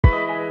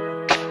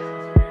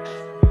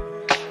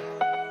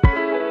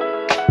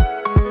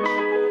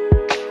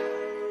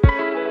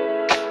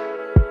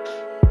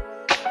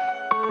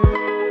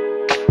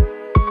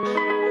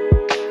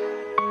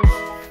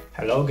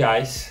Hello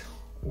guys,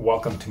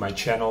 welcome to my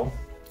channel.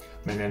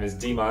 My name is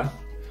Dima.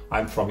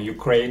 I'm from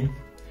Ukraine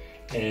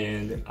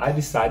and I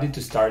decided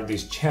to start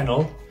this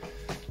channel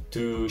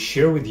to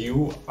share with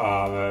you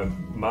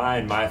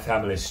my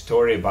family's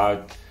story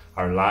about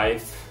our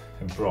life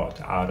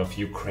abroad out of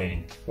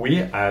Ukraine. We,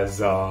 as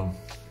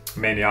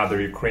many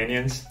other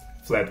Ukrainians,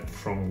 fled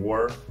from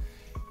war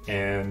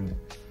and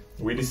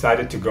we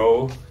decided to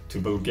go to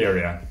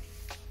Bulgaria.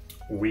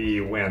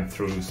 We went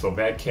through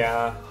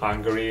Slovakia,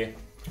 Hungary,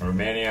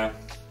 Romania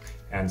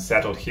and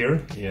settled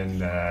here in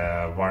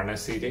Varna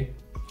city.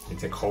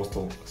 It's a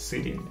coastal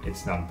city,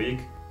 it's not big,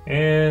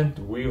 and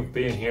we've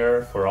been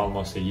here for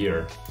almost a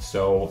year.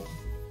 So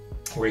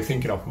we're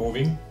thinking of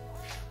moving,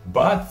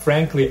 but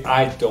frankly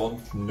I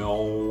don't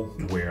know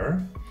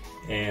where,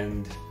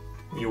 and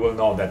you will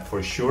know that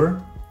for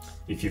sure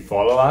if you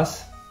follow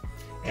us.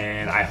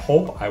 And I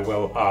hope I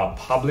will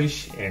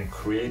publish and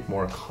create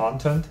more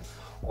content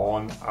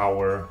on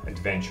our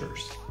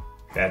adventures.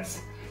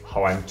 That's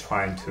how I'm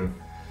trying to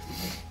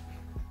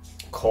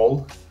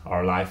call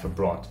our life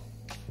abroad.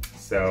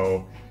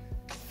 So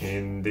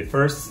in the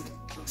first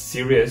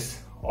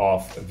series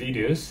of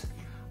videos,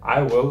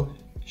 I will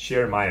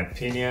share my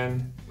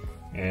opinion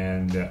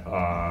and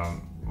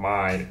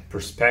my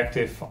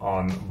perspective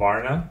on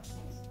Varna.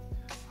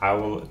 I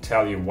will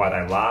tell you what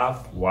I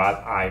love,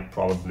 what I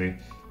probably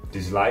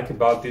dislike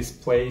about this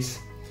place,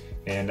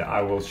 and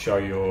I will show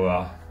you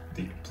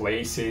the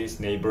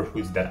places,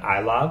 neighborhoods that I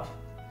love.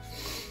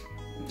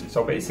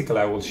 So basically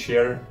I will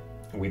share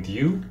with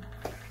you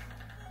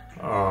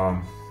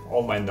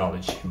all my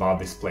knowledge about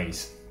this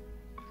place.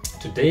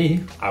 Today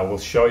I will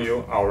show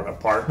you our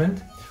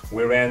apartment.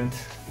 We rent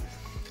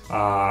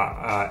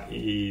a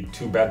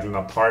 2-bedroom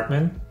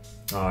apartment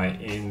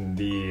in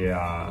the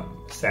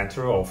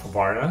center of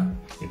Varna.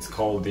 It's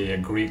called the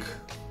Greek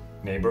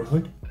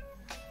neighborhood,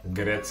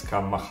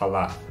 Grecka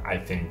Mahala, I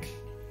think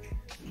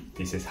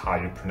this is how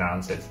you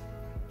pronounce it.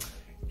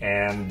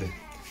 And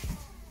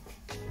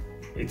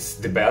it's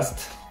the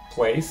best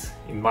place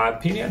in my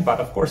opinion, but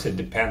of course it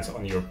depends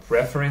on your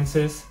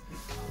preferences,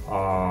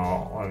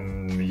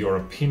 on your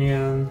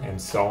opinion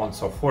and so on and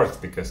so forth,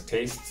 because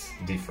tastes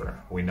differ,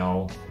 we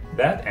know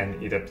that,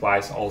 and it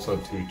applies also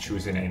to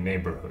choosing a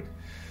neighborhood.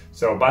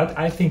 So, but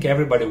I think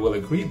everybody will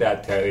agree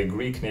that the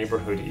Greek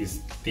neighborhood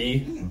is the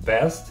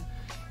best,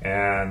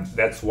 and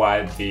that's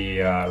why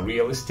the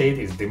real estate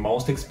is the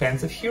most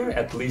expensive here,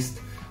 at least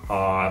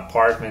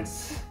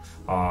apartments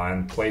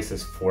and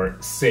places for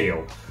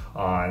sale.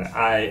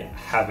 I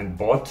haven't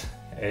bought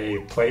a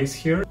place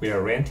here. We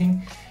are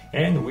renting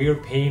and we are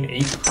paying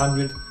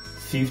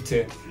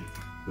 850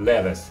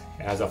 levas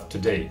as of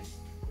today.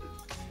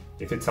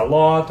 If it's a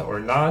lot or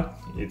not,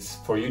 it's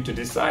for you to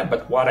decide,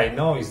 but what I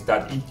know is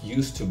that it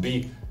used to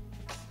be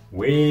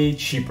way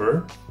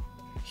cheaper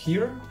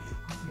here,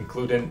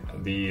 including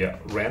the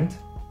rent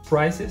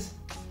prices.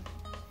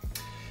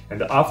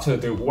 And after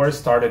the war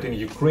started in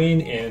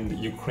Ukraine and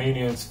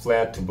Ukrainians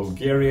fled to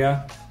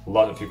Bulgaria, a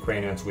lot of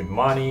Ukrainians with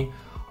money,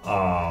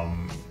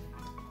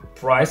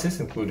 prices,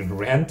 including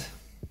rent,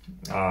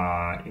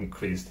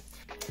 increased.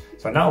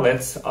 So now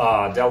let's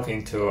delve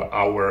into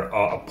our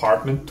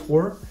apartment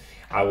tour.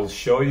 I will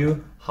show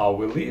you how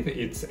we live.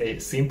 It's a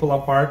simple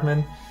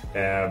apartment,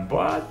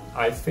 but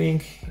I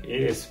think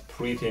it is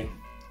pretty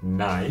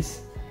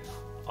nice.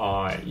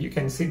 You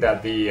can see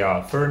that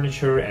the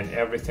furniture and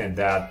everything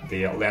that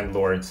the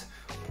landlords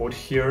put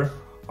here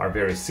are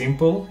very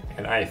simple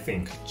and I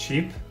think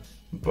cheap,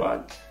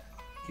 but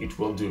it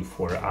will do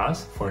for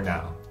us for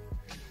now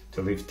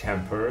to live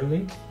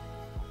temporarily.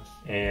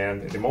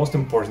 And the most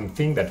important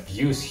thing, that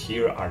views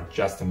here are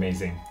just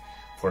amazing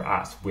for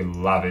us. We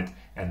love it,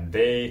 and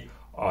they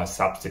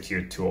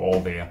substitute to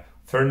all the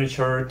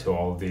furniture, to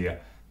all the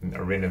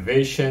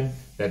renovation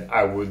that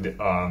I would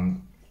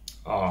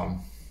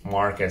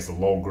mark as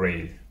low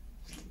grade.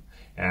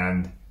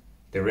 And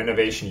the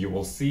renovation you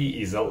will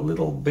see is a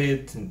little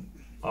bit,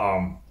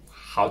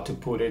 how to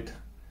put it,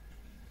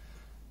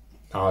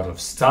 out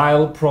of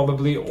style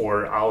probably,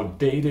 or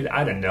outdated,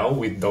 I don't know,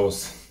 with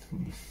those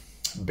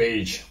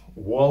beige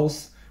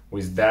walls,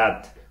 with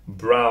that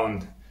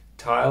brown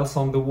tiles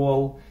on the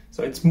wall.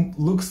 So it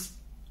looks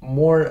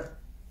more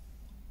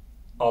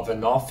of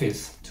an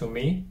office to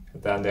me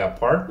than the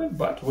apartment,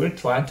 but we're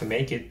trying to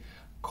make it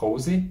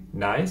cozy,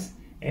 nice,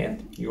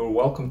 and you're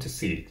welcome to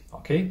see it.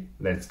 Okay,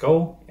 let's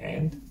go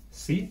and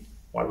see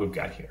what we've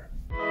got here.